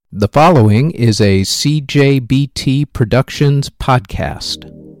The following is a CJBT Productions podcast.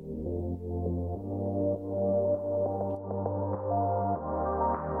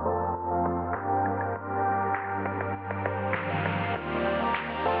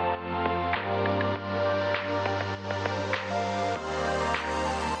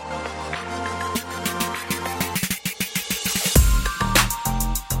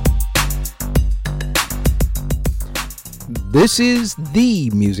 This is the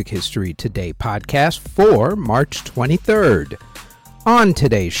Music History Today podcast for March 23rd. On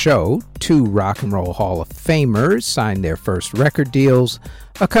today's show, two Rock and Roll Hall of Famers signed their first record deals,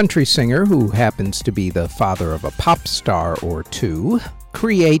 a country singer who happens to be the father of a pop star or two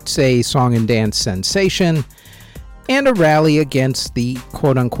creates a song and dance sensation, and a rally against the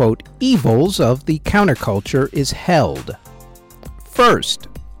quote-unquote evils of the counterculture is held. First,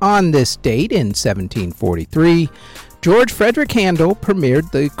 on this date in 1743, George Frederick Handel premiered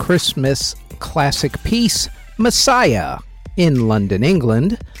the Christmas classic piece Messiah in London,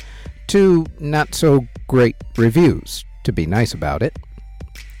 England, to not-so-great reviews, to be nice about it.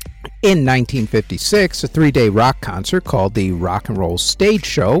 In 1956, a three-day rock concert called the Rock and Roll Stage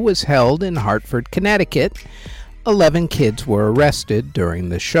Show was held in Hartford, Connecticut. 11 kids were arrested during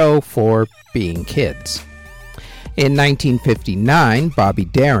the show for being kids. In 1959, Bobby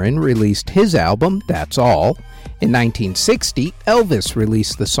Darin released his album, That's All. In 1960, Elvis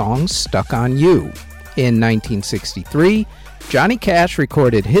released the song Stuck on You. In 1963, Johnny Cash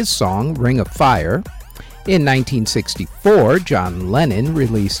recorded his song Ring of Fire. In 1964, John Lennon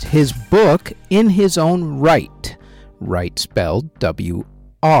released his book In His Own Right, right spelled W-R-I-T-E.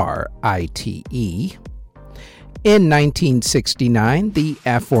 In 1969, the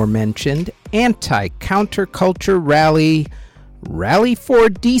aforementioned anti-counterculture rally, Rally for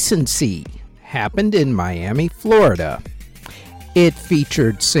Decency, happened in Miami, Florida. It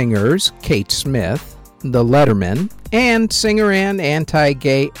featured singers Kate Smith, The Lettermen, and singer and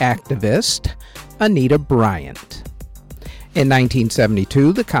anti-gay activist Anita Bryant. In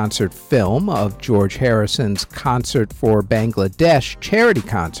 1972, the concert film of George Harrison's Concert for Bangladesh charity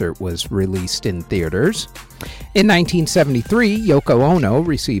concert was released in theaters. In 1973, Yoko Ono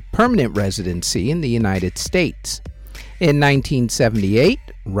received permanent residency in the United States. In 1978,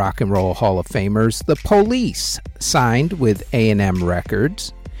 Rock and Roll Hall of Famers The Police signed with A&M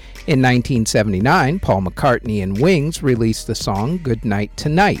Records. In 1979, Paul McCartney and Wings released the song Good Night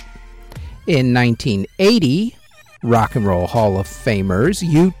Tonight. In 1980, Rock and Roll Hall of Famers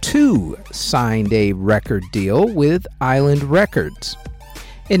U2 signed a record deal with Island Records.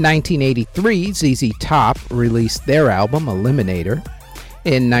 In 1983, ZZ Top released their album Eliminator.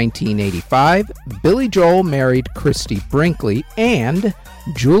 In 1985, Billy Joel married Christy Brinkley, and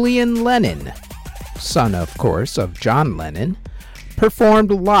Julian Lennon, son, of course, of John Lennon,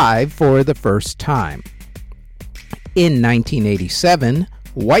 performed live for the first time. In 1987,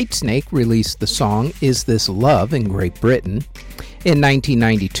 Whitesnake released the song Is This Love in Great Britain. In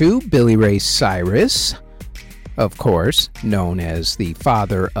 1992, Billy Ray Cyrus, of course, known as the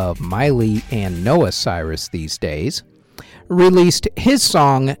father of Miley and Noah Cyrus these days, released his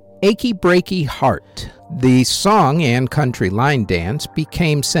song Achy Breaky Heart. The song and country line dance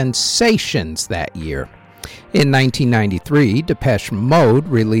became sensations that year. In 1993, Depeche Mode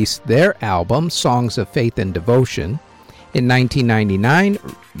released their album Songs of Faith and Devotion. In 1999,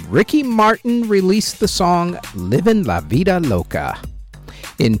 Ricky Martin released the song Livin' La Vida Loca.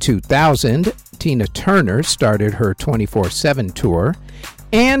 In 2000, Tina Turner started her 24/7 tour,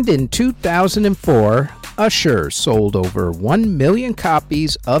 and in 2004, Usher sold over 1 million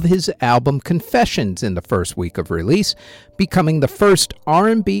copies of his album Confessions in the first week of release, becoming the first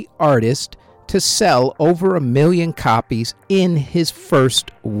R&B artist to sell over 1 million copies in his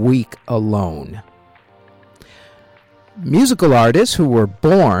first week alone. Musical artists who were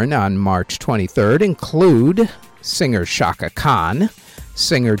born on March 23rd include singer Chaka Khan,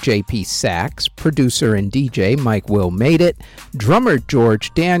 singer J.P. Saxe, producer and DJ Mike Will Made It, drummer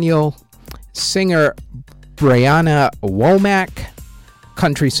George Daniel, singer Brianna Womack,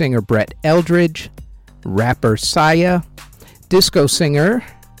 country singer Brett Eldridge, rapper Sia, disco singer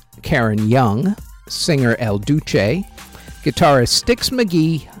Karen Young, singer El Duce, guitarist Styx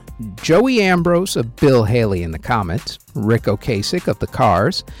McGee, Joey Ambrose of Bill Haley and the Comets, Rick Ocasek of the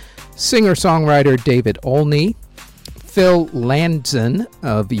Cars, singer-songwriter David Olney, Phil Landzon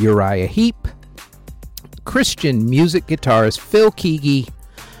of Uriah Heep, Christian music guitarist Phil Keaggy,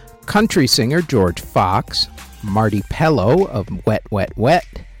 country singer George Fox, Marty Pello of Wet Wet Wet,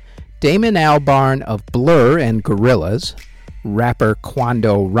 Damon Albarn of Blur and Gorillaz, rapper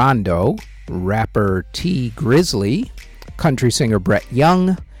Quando Rondo, rapper T Grizzly, country singer Brett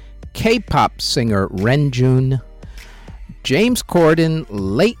Young, K-pop singer Renjun, James Corden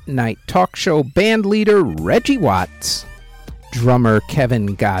late-night talk show band leader Reggie Watts, drummer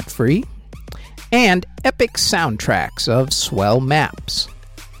Kevin Godfrey, and epic soundtracks of swell maps.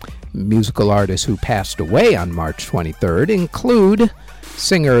 Musical artists who passed away on March 23rd include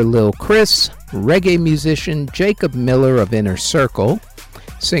singer Lil Chris, reggae musician Jacob Miller of Inner Circle,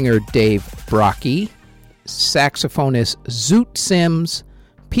 singer Dave Brockie, saxophonist Zoot Sims,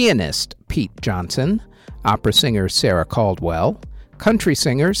 pianist Pete Johnson, opera singer Sarah Caldwell, country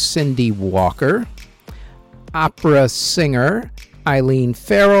singer Cindy Walker, opera singer Eileen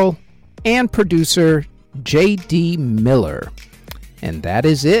Farrell, and producer J.D. Miller. And that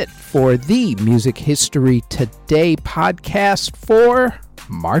is it for the Music History Today podcast for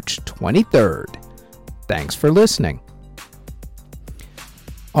March 23rd. Thanks for listening.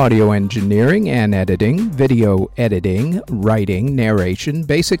 Audio engineering and editing, video editing, writing, narration,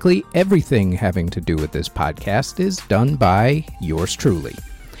 basically everything having to do with this podcast is done by yours truly.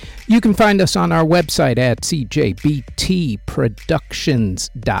 You can find us on our website at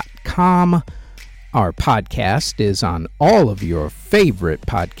cjbtproductions.com. Our podcast is on all of your favorite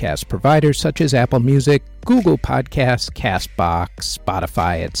podcast providers such as Apple Music, Google Podcasts, CastBox,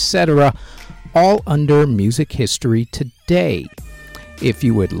 Spotify, etc., all under Music History Today. If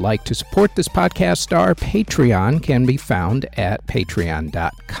you would like to support this podcast, our Patreon can be found at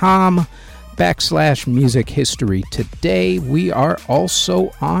patreon.com/Music History Today. We are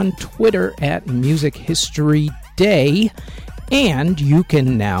also on Twitter at Music History Day, and you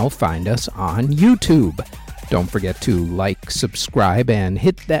can now find us on YouTube. Don't forget to like, subscribe, and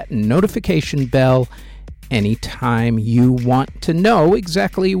hit that notification bell anytime you want to know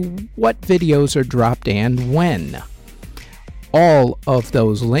exactly what videos are dropped and when. All of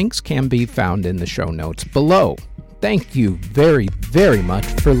those links can be found in the show notes below. Thank you very, very much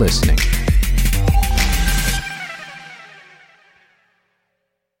for listening.